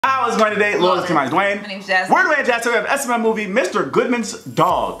How is Dwayne today? Lord, my name's Dwayne. My name's Jazz. We're Dwayne N Jazz. We have SML Movie, Mr.Goodman's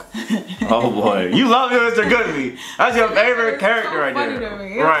dog. Oh boy, you love your Mr. Goodman. That's your favorite character right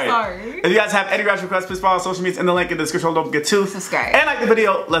there. Right. Sorry. If you guys have any requests, please follow social media in the link in the description. Don't forget to subscribe and like the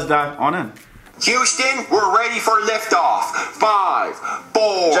video. Let's dive on in. Houston, we're ready for liftoff. 5,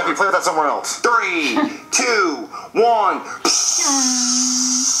 4. Jeffy, play with that somewhere else. 3, 2, 1.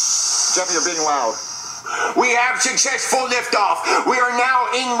 Jeffy, you're being loud. We have successful liftoff. We are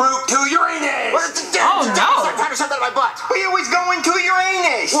now en route to Uranus. Oh no! Time to shove that in my butt. We always going to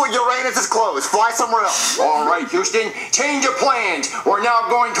Uranus. Well, Uranus is closed. Fly somewhere else. All right, Houston, change of plans. We're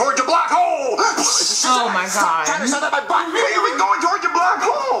now going towards a black hole. Oh my God! Time to shove that in my butt. We always going towards a black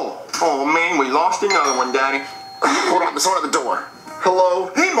hole. Oh man, we lost another one, Daddy. Hold on, there's someone at the door. Hello?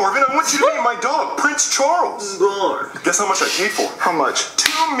 Hey Marvin, I want you to meet my dog, Prince Charles. Guess how much I paid for him? How much?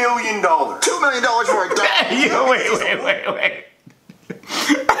 $2 million. $2 million for a dog. Wait.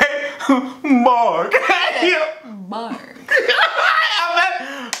 Mark. Mark.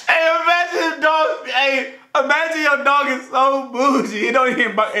 Imagine your dog is so bougie. It don't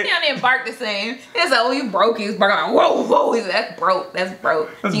even bark. He don't even bark the same. It's like, oh, you broke. He was barking like, whoa, whoa. He's like, that's broke. That's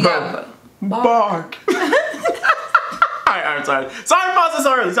broke. You got bark. I'm sorry. Sorry, boss.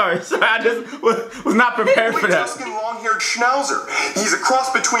 Sorry. I just was not prepared for that. Tuscan long-haired schnauzer. He's a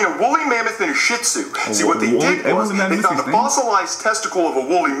cross between a woolly mammoth and a shih tzu. See, what they did was they found a fossilized testicle of a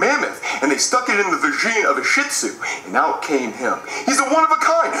woolly mammoth and they stuck it in the vagina of a shih tzu, and out came him. He's a one of a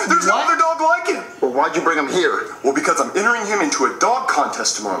kind. There's no other dog like him. Well, why'd you bring him here? Well, because I'm entering him into a dog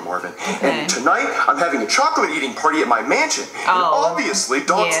contest tomorrow, Marvin. And tonight I'm having a chocolate eating party at my mansion. And obviously,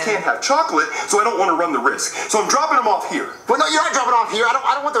 dogs can't have chocolate, so I don't want to run the risk. So I'm dropping him off here. Well, no, you're not dropping off here. I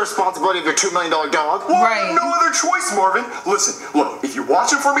don't want the responsibility of your $2 million dog. Well, I have no other choice, Marvin. Listen, look, if you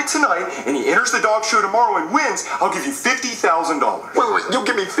watch him for me tonight and he enters the dog show tomorrow and wins, I'll give you $50,000. Wait, you'll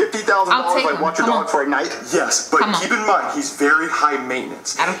give me $50,000 if I watch your dog for a night? Yes, but keep in mind, he's very high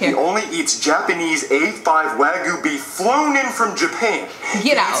maintenance. I don't care. He only eats Japanese A5 Wagyu beef flown in from Japan.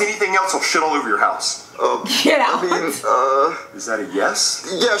 Get out. If he eats anything else, he'll shit all over your house. Get out. I mean, is that a yes?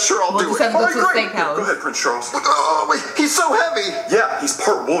 Yeah, sure, I'll do it. Go to a steakhouse. Go ahead, Prince Charles. Wait, he's so heavy. Yeah, he's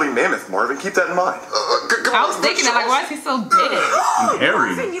part woolly mammoth, Marvin. Keep that in mind. I was thinking that, like, why is he so big?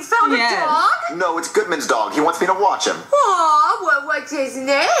 Hairy. Marvin, you found a dog? No, it's Goodman's dog. He wants me to watch him. Aw, what's his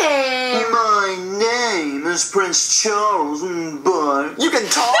name? My name is Prince Charles, but you can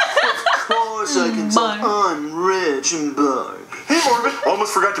talk. Of course I can talk. I'm rich, but. Hey Marvin, I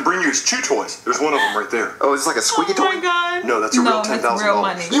almost forgot to bring you his chew toys. There's one of them right there. Oh, is this like a squeaky toy? Oh my God. No, that's a real $10,000. real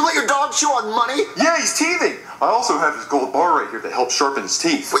money. You let your dog chew on money? Yeah, he's teething. I also have his gold bar right here that helps sharpen his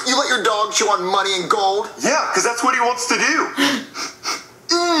teeth. But you let your dog chew on money and gold? Yeah, because that's what he wants to do.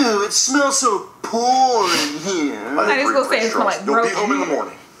 Ew, it smells so poor in here. I was gonna say it smells like You'll be home in the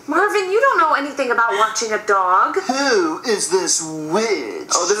morning. Marvin, you don't know anything about watching a dog. Who is this witch?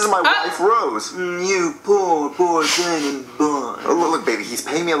 Oh, this is my wife, Rose. You poor thing and boy. Oh, look, baby, he's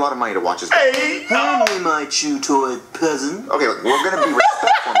paying me a lot of money to watch his dog. Hey, Hand me my chew toy, peasant. Okay, look, we're gonna be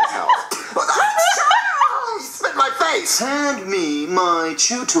respectful in this house. Spit in my face. Hand me my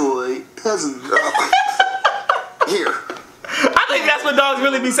chew toy, peasant. Here. I think that's what dogs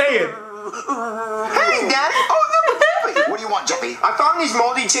really be saying. Hey, Daddy. Oh, look, Jeffy. What do you want, Jeffy? I found this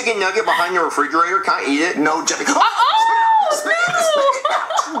moldy chicken nugget behind the refrigerator. Can I eat it? No, Jeffy.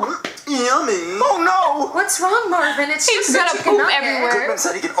 Yummy. Oh, no. What's wrong, Marvin? It's He's just a gonna chicken poop nugget. everywhere. Goodman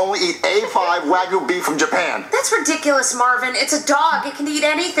said he can only eat A5 Wagyu beef from Japan. That's ridiculous, Marvin. It's a dog. It can eat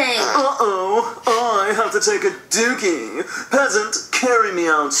anything. I have to take a dookie. Peasant, carry me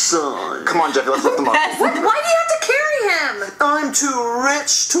outside. Come on, Jeffy, let's lift him up. Why do you have to carry him? I'm too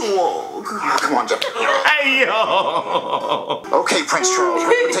rich to walk. Come on, Jeffy. Hey, yo. Okay, Prince Charles, we're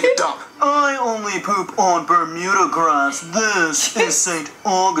gonna take a dump. I only poop on Bermuda grass. This is St.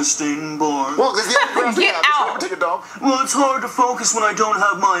 Augustine bark. Well, this is the only grass we Get have. Just out. take a dump. Well, it's hard to focus when I don't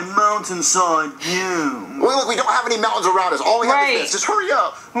have my mountainside view. Well, look, we don't have any mountains around us. All we have is this. Just hurry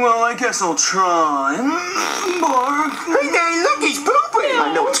up. Well, I guess I'll try. Bark. Hey, Daddy, look, he's pooping.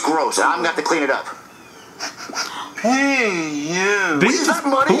 I know it's gross. I'm gonna have to clean it up. Hey, you. Did you Is just that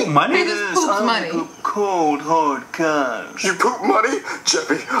money? poop money? He just pooped money. Cold, hard cash. You poop money?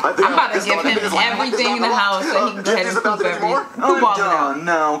 Jeffy, I think I'm about to give him everything in the house so he can go ahead and poop everything. I'm done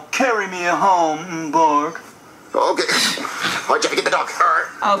now. Carry me home, Bark. Okay. All right, Jeffy, get the dog. All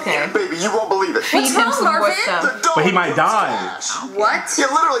right. Okay. Baby, you won't believe it. Feed him wrong, some more Marvin? stuff. The dog But he might pooped die. cash. What?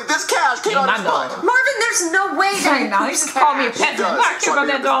 Yeah, literally, this cash came out of his My butt. dog. Marvin, there's no way that Right now, he just called me a He peasant. does. What I care about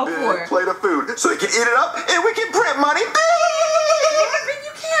that dog Big for? plate of food, so he can eat it up, and we can print money. Marvin,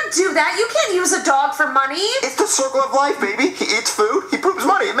 you can't can't do that. You can't use a dog for money. It's the circle of life, baby. He eats food, he poops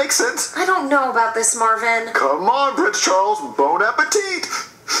money. It makes sense. I don't know about this, Marvin. Come on, Prince Charles. Bon appetit.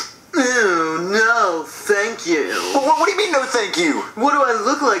 Ew, no, thank you. What do you mean, no thank you? What do I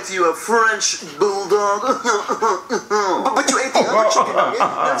look like to you, a French bulldog? But you ate the other chicken nugget.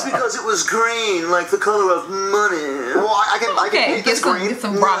 That's because it was green, like the color of money. Well, I can eat this green. Get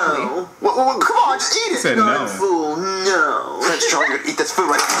some broccoli. No. Well, come on, just eat it. Said Not no. fool, no. Prince Charles, you're gonna eat this food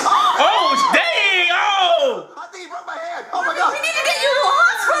right now. Oh, dang! Oh! I think he broke my hand. Oh my God. We need to get you to the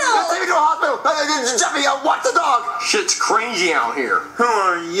hospital. Take me to a hospital. Jeffy, watch the dog. Shit's crazy out here. Who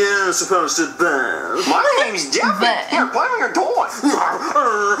are you supposed to be? My name's Jeffy. But- Here, play with your toy.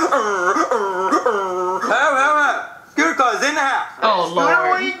 Scooter Claus in the house. Oh, What are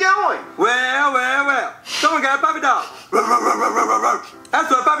Lord. you doing? Well. Someone got a puppy dog. That's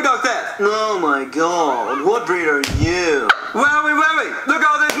what a puppy dog says. Oh my God, what breed are you? Well, look at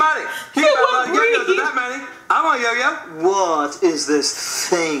all this money. You got a lot of yo-yos with that money. I want a yo-yo. What is this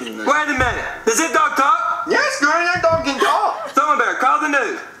thing? Wait a minute. Does this dog talk? Yes, Granny, that dog can talk. Someone better call the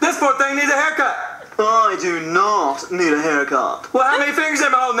news. This poor thing needs a haircut. I do not need a haircut. Well, how many fingers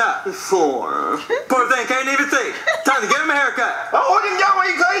am I holding up? 4. Poor thing can't even see. Time to give him a haircut. Oh, hold him down while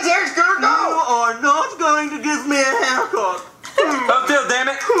you crazy hair, Scooter. You Go. are not going to give me a haircut. Up till,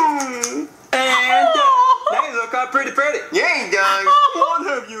 damn it. And now you look all pretty. Yeah, he does. What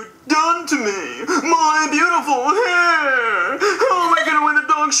have you done to me? My beautiful hair. How am I going to win the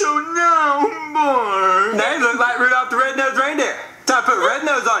dog show now, boy? Now you look like Rudolph the Red-Nosed Reindeer. Time to put a red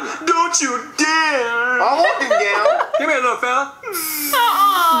nose on you. Don't you dare. I'll hold him down. Come here, little fella.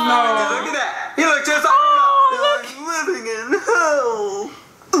 No. Look at that. He looks just like Rudolph. I'm living in hell.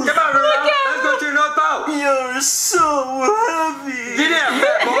 Come on, Rudolph. Let's go to your North Pole. You're so heavy. Get down,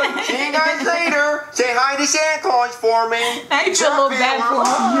 fat boy. See you guys later. Say hi to Santa Claus for me. I feel a little bad for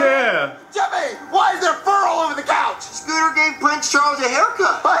him. Yeah. Jeffy, why is there fur all over the couch? Scooter gave Prince Charles a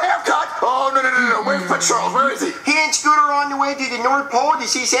haircut. A haircut? Oh, no. Where's Prince Charles? Where is he? He and Scooter are on the way to the North Pole to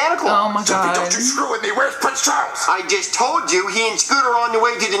see Santa Oh Claus. my Jeffy, God. don't you screw with me. Where's Prince Charles? I just told you he and Scooter are on the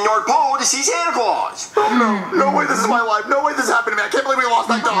way to the North Pole to see Santa Claus. Oh, no. No way this is my life. No way this happened to me. I can't believe we lost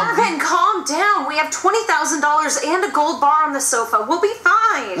that dog. Marvin, calm down. We have $20,000 and a gold bar on the sofa. We'll be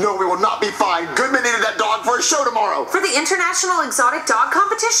fine. No, we will not be fine. Goodman needed that dog for a show tomorrow. For the International Exotic Dog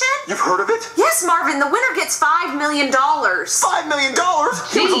Competition? You've heard of it? Yes, Marvin. The winner gets $5 million. $5 million?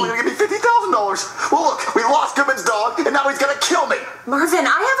 He was only going to give me $50,000. Well, look, we lost Goodman's dog, and now he's going to kill me. Marvin,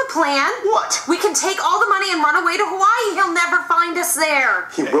 I have a plan. What? We can take all the money and run away to Hawaii. He'll never find us there.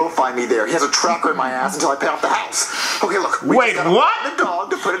 He will find me there. He has a tracker in my ass until I pay off the house. Okay, look. We Wait, just gotta what? find the dog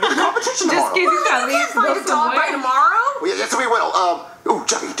to put it in the competition Just tomorrow. in case he's trying to We leave can't find a dog by tomorrow. Well, yes, we will. Ooh,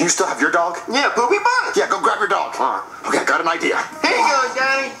 Jeffy, do you still have your dog? Yeah, Poopy Butt. Yeah, go grab your dog. Okay, I got an idea. Here you go,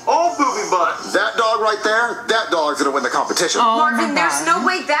 Daddy. Old Poopy Butt. That dog right there, that dog's gonna win the competition. Oh Marvin, my there's God. no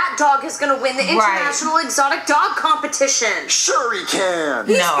way that dog is going to win the International Exotic Dog Competition. Sure he can.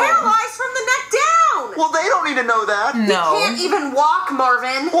 He's No. paralyzed from the neck down. Well, they don't need to know that. No. Can't even walk,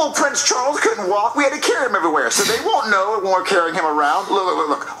 Marvin. Well, Prince Charles couldn't walk. We had to carry him everywhere, so they won't know when we're carrying him around.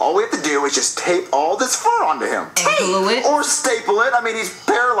 Look. All we have to do is just tape all this fur onto him. And glue it. Or staple it. I mean, he's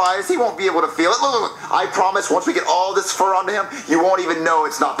paralyzed. He won't be able to feel it. Look. I promise, once we get all this fur onto him, you won't even know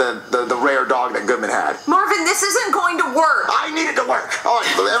it's not the rare dog that Goodman had. Marvin, this isn't going to work. I need it to work. All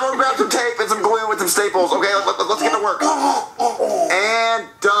right, everyone grab some tape and some glue and some staples. Okay, let's get to work. And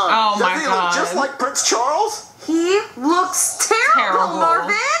done. Oh, my Doesn't he look God. just like Prince Charles? He looks terrible, Terrible.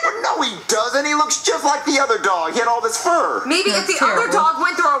 Marvin. Well, no, he doesn't. He looks just like the other dog. He had all this fur. Maybe if That's the other terrible. dog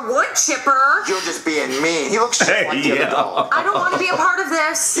went through a wood chipper. You're just being mean. He looks just like the other dog. I don't want to be a part of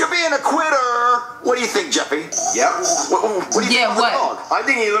this. You're being a quitter. What do you think, Jeffy? Yep. What do you think Yeah, of what? the dog? I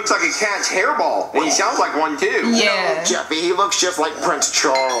think he looks like a cat's hairball, and he sounds like one too. Yeah. Jeffy, he looks just like Prince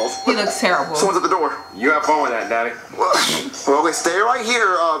Charles. He looks terrible. Someone's at the door. You have fun with that, Daddy. Well, okay, stay right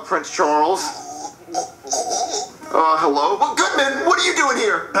here, Prince Charles. Hello? Well, Goodman, what are you doing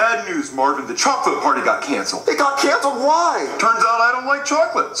here? Bad news, Marvin. The chocolate party got canceled. It got canceled. Why? Turns out I don't like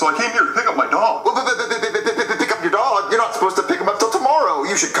chocolate, so I came here to pick up my dog. Well, pick up your dog. You're not supposed to pick him up till tomorrow.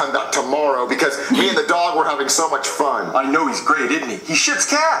 You should come back tomorrow because me and the dog were having so much fun. I know he's great, isn't he? He shits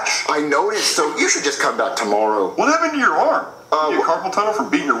cash. I noticed, so you should just come back tomorrow. What happened to your arm? You get carpal tunnel from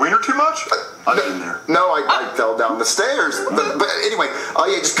beating your wiener too much? I've been there. No, I fell down the stairs. But anyway,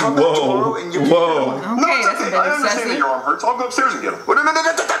 yeah, just come back tomorrow and you can get your dog. No, Okay, it's that's a okay. bit I understand that excessive. your arm hurts. I'll go upstairs and get him. Well, no.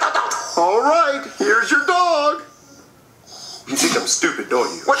 All right, here's your dog. You think I'm stupid,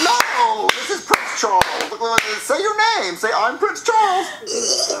 don't you? What? No, this is Prince Charles. Say your name. Say, I'm Prince Charles.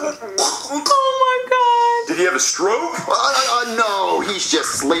 Oh my God. Did he he have a stroke? No, he's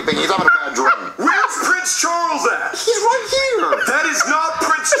just sleeping. He's having a bad dream. Where's Prince Charles at? He's right here. That is not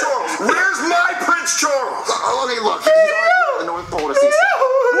Prince Charles. Where's my Prince Charles? Okay, look, he's already in the North Pole to see Santa.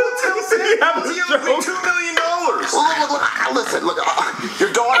 Well, tell Santa he owes me $2 million. Look, listen, look,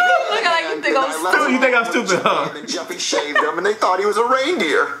 your dog. Look at you think I'm stupid. You think I'm stupid, huh? And then Jeffy shaved him, and they thought he was a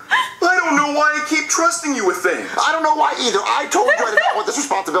reindeer. I don't know why I keep trusting you with things. I don't know why either. I told you I did not want this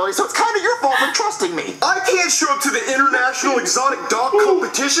responsibility, so it's kind of your fault for trusting me. I can't show up to the international exotic dog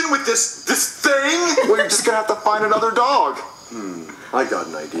competition with this thing. Well, you're just gonna have to find another dog. I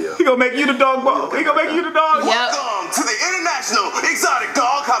got an idea. He gonna make you the dog ball. He gonna make you the dog. Welcome to the International Exotic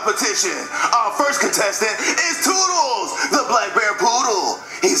Dog Competition. Our first contestant is Toodles, the black bear poodle.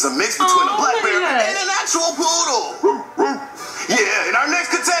 He's a mix between a black bear and an actual poodle. Yeah, and our next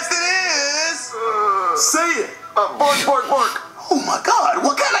contestant is... say it. Bark, bark, bark. Oh my God,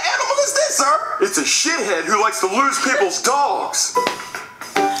 what kind of animal is this, sir? It's a shithead who likes to lose people's dogs.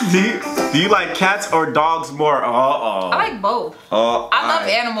 Do you like cats or dogs more? I like both. I love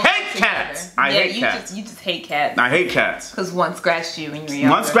animals. Hate cats. I hate cats. You just hate cats. I hate cats. Because one scratched you when you were younger.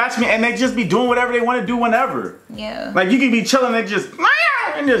 One scratched me and they just be doing whatever they want to do whenever. Yeah. Like you could be chilling and just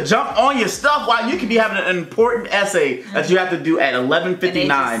jump on your stuff while you could be having an important essay that you have to do at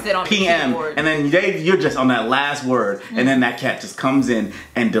 11:59 p.m. and then you're just on that last word and then that cat just comes in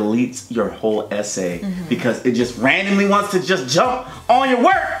and deletes your whole essay because it just randomly wants to just jump on your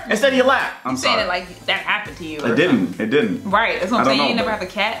work instead of your lap. I'm sorry. Saying it like that happened to you. It didn't. It didn't. Right. That's what I'm saying. You never have a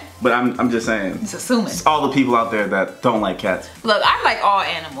cat. But I'm just saying. Just assuming. It's all the people out there that don't like cats. Look, I like all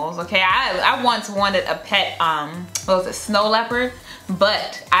animals. Okay. I once wanted a pet. What was it? Snow leopard.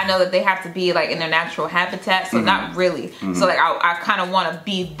 But I know that they have to be like in their natural habitat, so not really. So like I kind of want to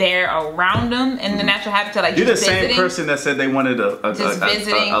be there around them in the natural habitat. Like you're the visiting. Same person that said they wanted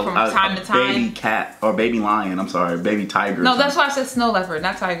visiting from time to time. Baby cat or baby lion. I'm sorry, baby tiger. No, that's why I said snow leopard,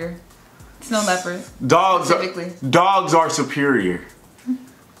 not tiger. Snow leopard. Dogs are superior.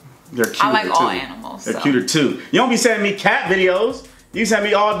 They're cuter I like too. all animals. They're cuter too. You don't be sending me cat videos. You send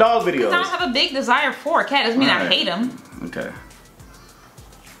me all dog videos. I don't have a big desire for a cat. Doesn't mean I hate them. Okay.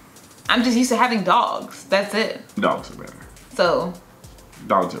 I'm just used to having dogs. That's it. Dogs are better. So.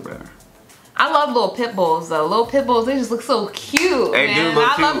 Dogs are better. I love little pit bulls though. Little pit bulls, they just look so cute. They man. do look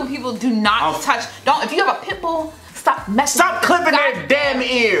I cute. love when people do not touch. If you have a pit bull, stop messing. Stop clipping their damn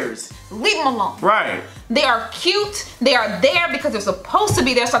ears. Leave them alone. Right. They are cute. They are there because they're supposed to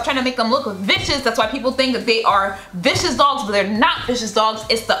be there. Stop trying to make them look vicious. That's why people think that they are vicious dogs, but they're not vicious dogs.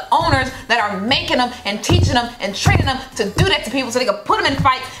 It's the owners that are making them and teaching them and training them to do that to people so they can put them in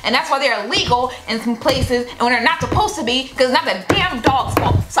fights. And that's why they're illegal in some places and when they're not supposed to be because it's not the damn dog's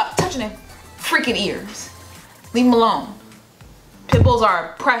fault. Stop touching their freaking ears. Leave them alone. Pit bulls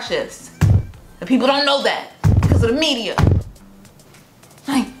are precious. And people don't know that because of the media.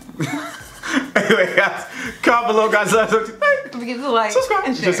 Anyway, guys, comment below, guys. Don't forget to like subscribe.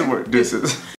 and share. Just a word. This is.